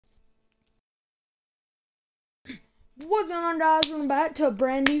What's going on, guys? Welcome back to a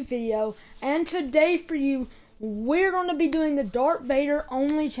brand new video, and today for you we're going to be doing the Darth Vader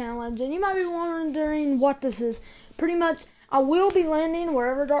only challenge. And you might be wondering what this is. Pretty much I will be landing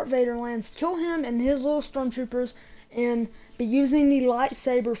wherever Darth Vader lands, kill him and his little stormtroopers, and be using the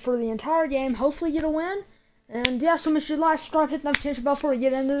lightsaber for the entire game, hopefully get a win. And yeah, so make sure you like, subscribe, hit the notification bell before we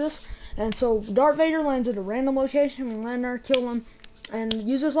get into this. And so Darth Vader lands at a random location, we land there, kill him, and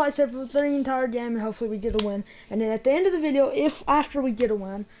use this lightsaber for the entire game, and hopefully we get a win. And then at the end of the video, if after we get a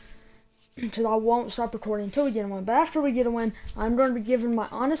win, because I won't stop recording until we get a win, but after we get a win, I'm going to be giving my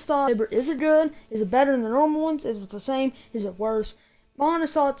honest thoughts. Is it good? Is it better than the normal ones? Is it the same? Is it worse? My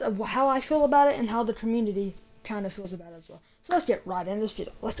honest thoughts of how I feel about it and how the community kind of feels about it as well. So let's get right into this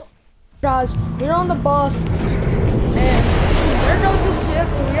video. Let's go. Guys, we're on the bus, and there goes the ship,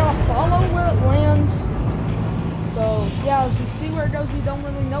 so we gotta follow where it lands. So yeah, as we see where it goes, we don't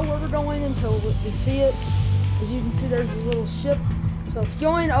really know where we're going until we see it. As you can see, there's this little ship, so it's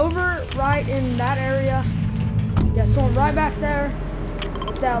going over right in that area. Yeah, it's going right back there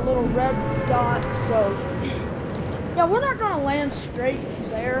with that little red dot. So yeah, we're not gonna land straight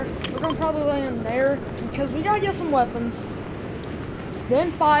there. We're gonna probably land there because we gotta get some weapons,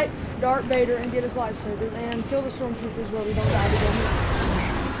 then fight Darth Vader and get his lightsabers and kill the stormtroopers where we don't die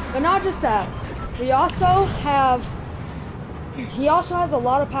again. But not just that. He also has a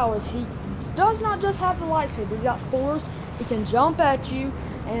lot of powers. He does not just have the lightsaber. He's got force. He can jump at you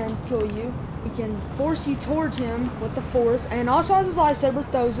and kill you. He can force you towards him with the force, and also has his lightsaber,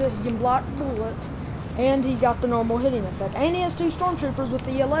 throws it. He can block bullets, and he got the normal hitting effect. And he has two stormtroopers with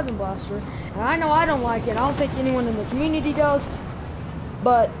the 11 blaster. And I know I don't like it. I don't think anyone in the community does.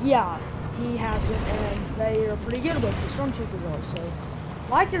 But yeah, he has it, and they are pretty good with it. Stormtroopers are. So,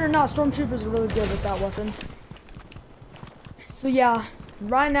 like it or not, stormtroopers are really good with that weapon. So yeah,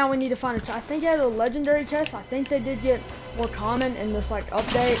 right now we need to find a. I think it had a legendary chest. I think they did get more common in this like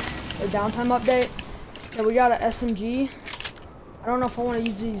update or downtime update. Yeah, we got an SMG. I don't know if I want to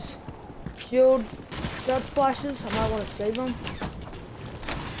use these shield splashes. I might want to save them.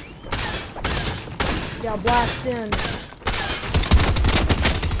 Yeah, blast in.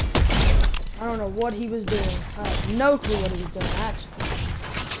 I don't know what he was doing. I have no clue what he was doing, actually.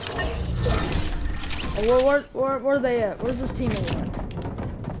 Oh, where are they at? Where's this teammate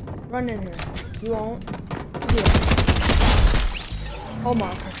at? Run in here. You won't. Yeah. Oh my,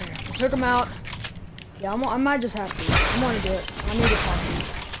 okay. I took him out. Yeah, I might just have to. I'm gonna do it. I need to find him.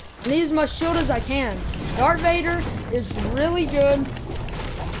 I need as much shield as I can. Darth Vader is really good.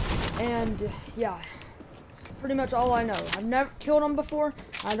 And yeah. Pretty much all I know. I've never killed him before.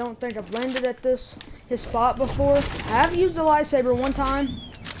 I don't think I've landed at his spot before. I have used the lightsaber one time,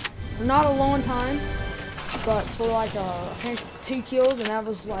 not a long time, but for like I think 2 kills, and that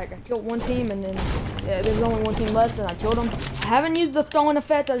was like I killed one team, and then yeah, there's only one team left, and I killed them. I haven't used the throwing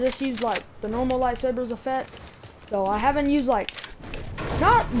effect. I just used like the normal lightsaber's effect. So I haven't used like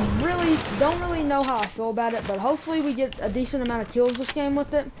don't really know how I feel about it, but hopefully we get a decent amount of kills this game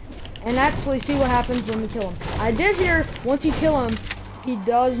with it. And actually see what happens when we kill him. I did hear once you kill him, he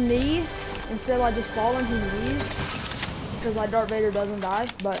does knee. Instead of like just falling, he knees. Because like Darth Vader doesn't die.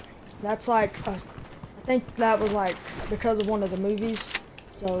 But that's like, I think that was like because of one of the movies.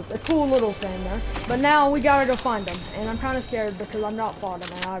 So a cool little thing there. But now we gotta go find him. And I'm kind of scared because I've not fought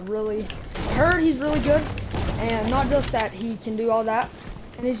him. And I heard he's really good. And not just that he can do all that.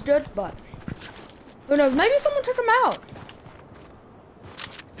 And he's good, but who knows? Maybe someone took him out.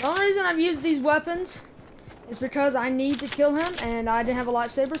 The only reason I've used these weapons is because I need to kill him, and I didn't have a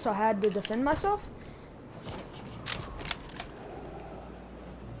lightsaber, so I had to defend myself.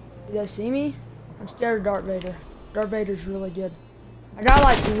 You guys see me? I'm scared of Darth Vader. Darth Vader's really good. I gotta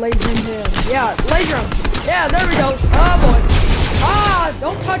like laser him. Yeah, laser him. Yeah, there we go. Oh boy. Ah,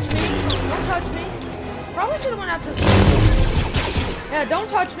 don't touch me. Don't touch me. Probably should have went after something. Yeah, don't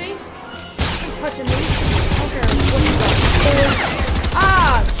touch me. You're touching me. I don't care what you got.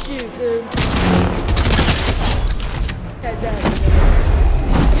 Ah, shoot, dude. Okay, dead.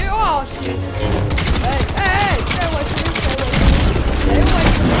 Yeah, oh, shoot. Hey, stay away from me, stay away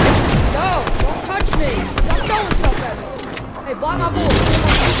from me. No, don't touch me. Stop throwing stuff at me. Hey, block my bullet.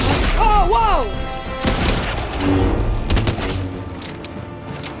 Oh, whoa.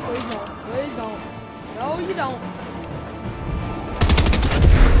 Please don't. No, you don't.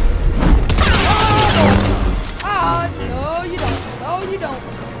 Ah, no, you don't. No, you don't.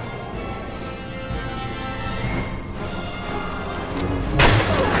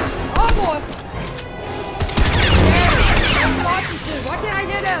 Oh boy! Yeah, why can't I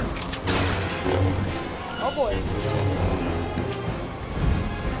hit him? Oh boy!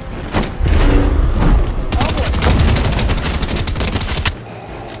 Oh boy!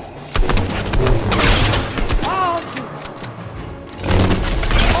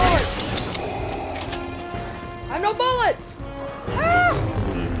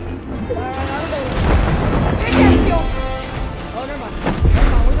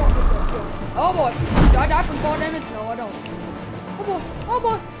 Oh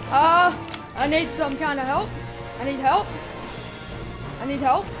boy. I need some kind of help. I need help. I need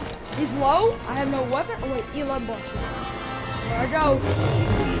help. He's low. I have no weapon. Oh wait, 11 bucks. There I go.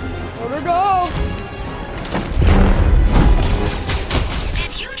 There we go.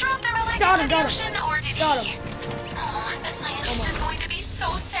 Did you drop the relic into the ocean, or did he? Got him. Oh, the scientist is going to be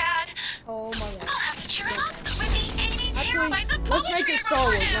so sad. Oh my god. I'll have to cheer him up with the 80 terabytes of Let's poetry make it I Star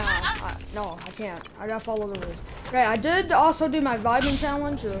wrote Wars for him. now. No, I can't. I gotta follow the rules. Okay, I did also do my vibing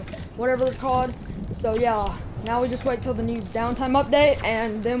challenge, or whatever they're called. So yeah, now we just wait till the new downtime update,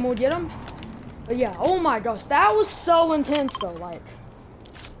 and then we'll get them. But yeah, oh my gosh, that was so intense though. Like,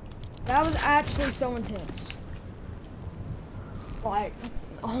 that was actually so intense. Like,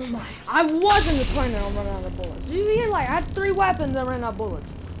 oh my, I wasn't planning on running out of bullets. You see, like, I had 3 weapons and ran out of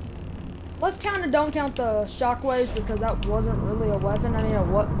bullets. Let's don't count the shockwaves because that wasn't really a weapon. I mean,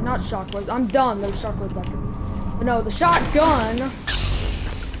 not shockwaves. I'm dumb. There's shockwaves back there. But no, the shotgun.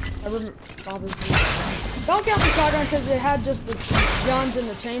 Obviously. Don't count the shotgun because it had just the guns in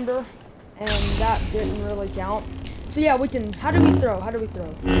the chamber, and that didn't really count. So yeah, we can. How do we throw? How do we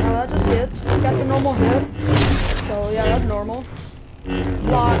throw? That just hits. Got the normal hit. So yeah, that's normal.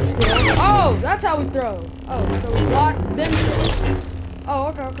 Block still. Oh, that's how we throw. Oh, so we block then throw. Oh,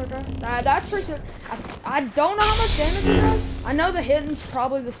 okay. That's pretty good. I don't know how much damage it does. I know the hitting's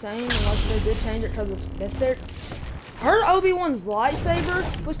probably the same unless they did change it because it's Mythic. Heard Obi-Wan's lightsaber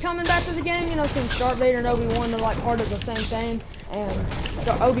was coming back to the game, you know, since Darth Vader and Obi-Wan are like part of the same thing. And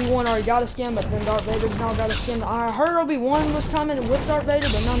Obi-Wan already got a skin, but then Darth Vader now got a skin. I heard Obi-Wan was coming with Darth Vader,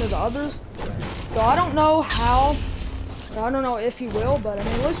 but none of the others. So I don't know how. I don't know if he will, but I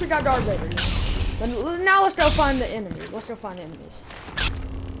mean, at least we got Darth Vader. You know? But now let's go find the enemies. Let's go find the enemies.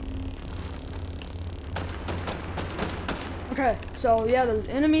 Okay, so yeah, there's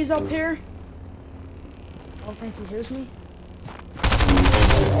enemies up here. I don't think he hears me.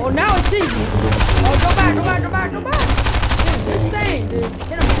 Oh, now it sees me. Oh, go back. Dude, this thing, dude.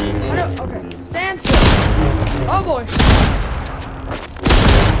 Hit him. Okay, stand still. Oh boy.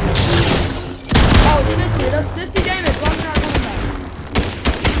 Oh, 60. That's 60 damage. Why am I not coming back?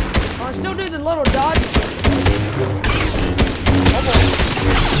 Oh, I still do the little dodge. Oh boy.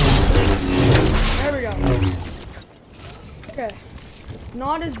 There we go. Okay.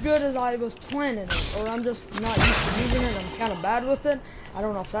 Not as good as I was planning it, or I'm just not used to using it. I'm kind of bad with it. I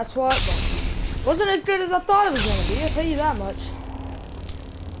don't know if that's what, but wasn't as good as I thought it was going to be. I'll tell you that much.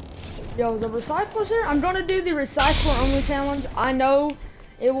 Yo, is the recyclers here? I'm going to do the recycler only challenge. I know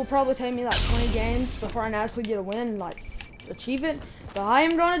it will probably take me like 20 games before I can actually get a win and like achieve it, but I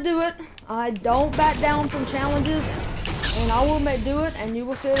am going to do it. I don't back down from challenges, and I will do it, and you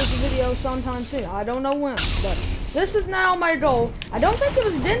will see it as a video sometime soon. I don't know when, but this is now my goal. I didn't think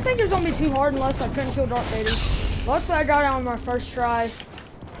it was gonna be too hard unless I couldn't kill Darth Vader. Luckily I got it on my first try.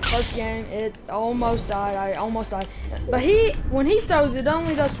 First game, it almost died. I almost died. But when he throws, it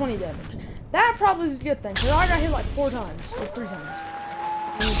only does 20 damage. That probably is a good thing, because I got hit like 4 times, or 3 times.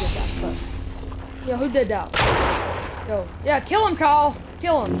 And he did that, but yeah, who did that? Yo, yeah, kill him, Kyle.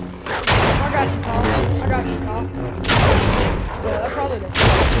 Kill him. I got you, Kyle. Yeah, that probably did.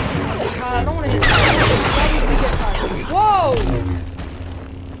 Kyle, I don't want to hit you. Whoa!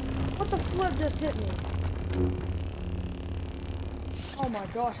 What the flip just hit me? Oh my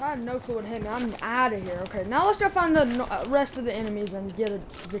gosh, I have no clue what hit me. I'm out of here. Okay, now let's go find the rest of the enemies and get a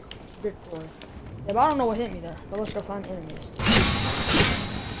victory. Yeah, but I don't know what hit me there, but let's go find enemies.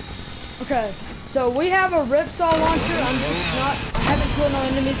 Okay, so we have a Ripsaw launcher. I haven't killed no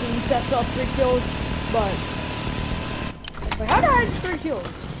enemies and set up 3 kills, but wait, how did I get 3 kills?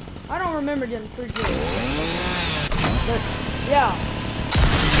 I don't remember getting 3 kills. But yeah.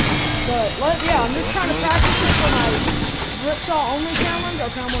 Yeah, I'm just trying to practice it for my Ripsaw only challenge.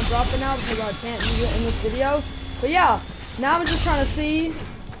 Okay, I'm gonna drop it now because I can't use it in this video. But yeah, now I'm just trying to see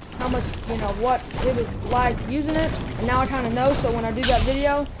how much, you know, what it was like using it, and now I kind of know, so when I do that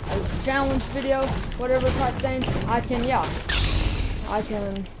video, a challenge video, whatever type thing, I can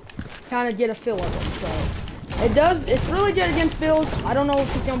kind of get a feel of it. So it's really good against builds. I don't know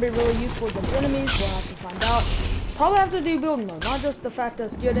if it's going to be really useful against enemies, we'll have to find out. Probably have to do build mode, not just the fact that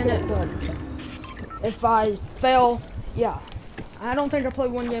it's good in it, but if I fail, yeah. I don't think I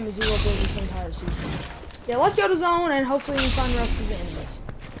played 1 game of 0 builds this entire season. Yeah, let's go to zone, and hopefully we can find the rest of the enemies.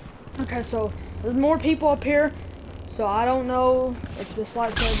 Okay, so there's more people up here, so I don't know if this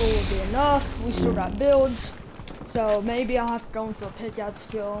lightsaber will be enough. We still got builds, so maybe I'll have to go in for a pickout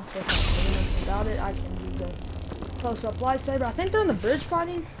skill. If I know anything about it, I can do the close-up lightsaber. I think they're in the bridge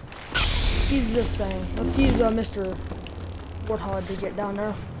fighting. Let's use this thing. Let's use Mr. Warthog to get down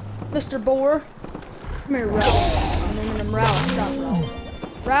there. Mr. Boar, come here, Ralph. And then Ralph, stop Ralph.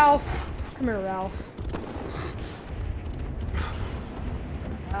 Ralph. Come here, Ralph.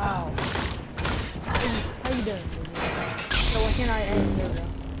 Wow. How you doing, baby? So why can't I aim? There we go.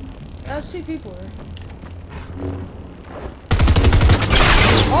 There's 2 people here.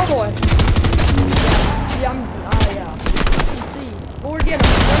 Oh boy. Yeah, yeah. Let's see. Boy, get him.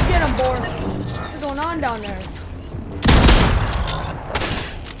 Go get him, boy. What's going on down there?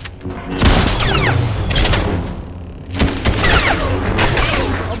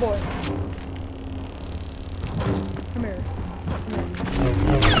 Oh boy. Come here.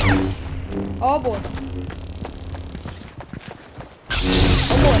 Oh boy.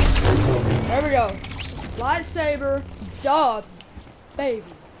 Oh boy. There we go. Lightsaber. Dub. Baby.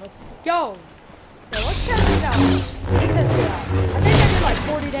 Let's go. So let's test it out. I think I did like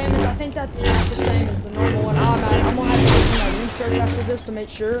 40 damage. I think that's not the same as the normal one. I'm gonna have to do some research after this to make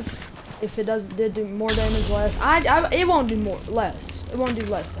sure if it did do more damage, less. It won't do less. It won't do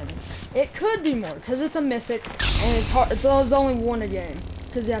less damage. It could do more because it's a mythic and it's hard. It's only one a game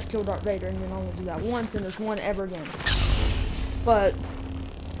because you have to kill Darth Vader and you can only do that once and there's one ever game. But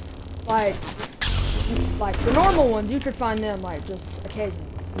like the normal ones, you could find them like just occasionally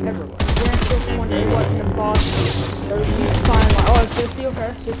everywhere. You have to kill someone that wasn't the boss. Or you can find like, oh, it's 50,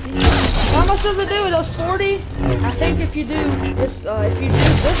 okay, 60. How much does it do? It does 40. I think if you do this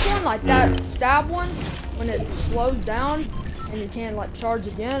one, like that stab one, when it slows down and you can like charge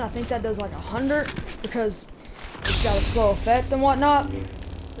again, I think that does like 100 because it's got a slow effect and whatnot.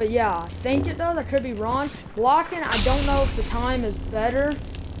 But yeah, I think it does. I could be wrong. Blocking, I don't know if the time is better.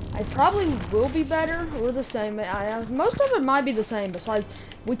 It probably will be better or the same. Most of it might be the same. Besides,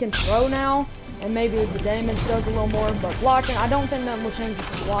 we can throw now, and maybe the damage does a little more. But blocking, I don't think that will change with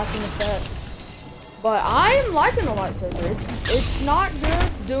the blocking effect. But I am liking the lightsaber. It's not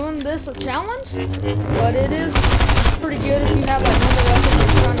good doing this a challenge, but it is pretty good if you have like normal weapons and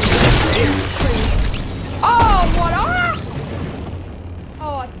you're trying to do it. Oh, what?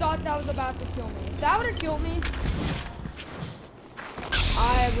 Oh, I thought that was about to kill me. If that would have killed me,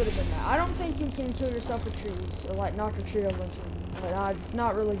 I would have been mad. I don't think you can kill yourself with trees, or like knock a tree over into me. But I'm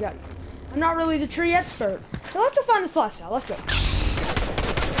not really the tree expert. So let's go find this last guy. Let's go.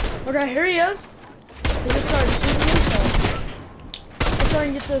 Okay, here he is. He just started shooting me, so let's try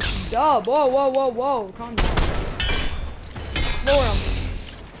and get this dub. Whoa, whoa, whoa, whoa. Calm down. Floor him.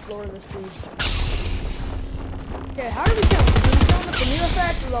 Floor this dude. Okay, how do we kill him? Do we kill him with the new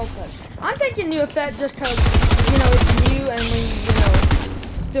effect or the old effect? I'm thinking new effect just because, you know, it's new and we, you know,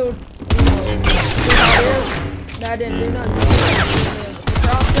 still, you know, see how it is. That didn't do nothing.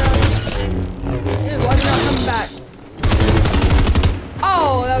 Dude, why is he not coming back?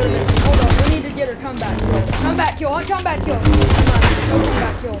 Oh, that would have been. Hold on, we need to get her comeback kill. Comeback kill. Comeback kill. Never mind. No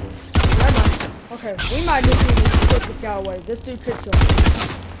comeback kill. Never mind. Okay, we might just need to put this guy away. This dude could kill him.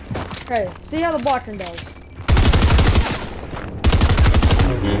 Okay, see how the blocking does.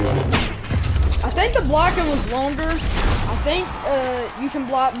 I think the blocking was longer. I think you can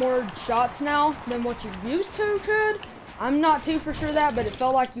block more shots now than what you used to could. I'm not too for sure that, but it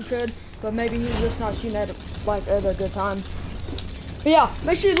felt like you could. But maybe he was just not shooting at like at a good time. But yeah,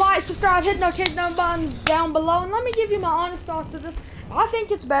 make sure you like, subscribe, hit the notification button down below, and let me give you my honest thoughts of this. I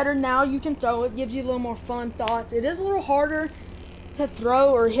think it's better now. You can throw it, gives you a little more fun thoughts. It is a little harder to throw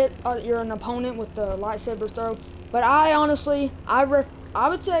or hit an opponent with the lightsaber throw. But I honestly, I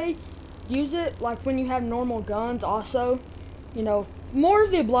would say use it like when you have normal guns also. You know, more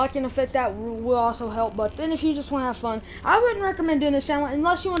of the blocking effect that will also help. But then if you just want to have fun, I wouldn't recommend doing this challenge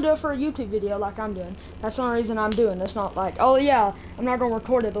unless you want to do it for a YouTube video like I'm doing. That's the only reason I'm doing this. Not like, oh yeah, I'm not going to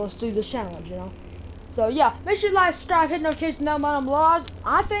record it, but let's do this challenge, you know. So yeah, make sure you like, subscribe, hit notification down below.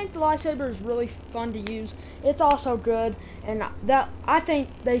 I think the lightsaber is really fun to use. It's also good, and that I think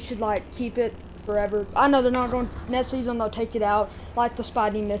they should like keep it forever. I know they're not going next season. They'll take it out like the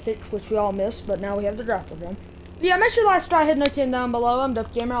Spidey Mythic, which we all missed, but now we have the grapple gun. Yeah, make sure you like, subscribe, hit notification down below. I'm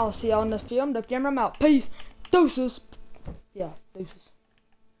Duff Gamer. I'll see y'all in this video. I'm Duff Gamer. I'm out. Peace. Deuces. Yeah, deuces.